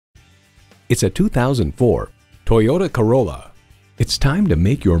It's a 2004 Toyota Corolla. It's time to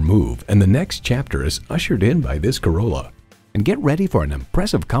make your move, and the next chapter is ushered in by this Corolla. And get ready for an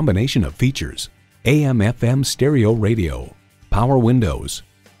impressive combination of features: AM/FM stereo radio, power windows,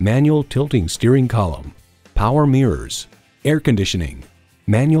 manual tilting steering column, power mirrors, air conditioning,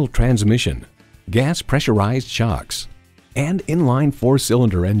 manual transmission, gas pressurized shocks, and inline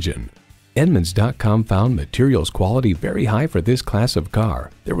 4-cylinder engine. Edmunds.com found materials quality very high for this class of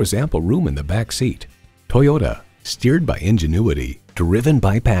car. There was ample room in the back seat. Toyota, steered by ingenuity, driven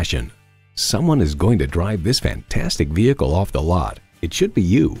by passion. Someone is going to drive this fantastic vehicle off the lot. It should be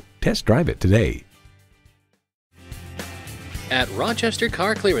you. Test drive it today. At Rochester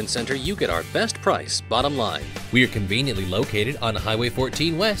Car Clearance Center, you get our best price, bottom line. We are conveniently located on Highway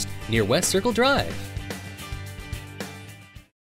 14 West, near West Circle Drive.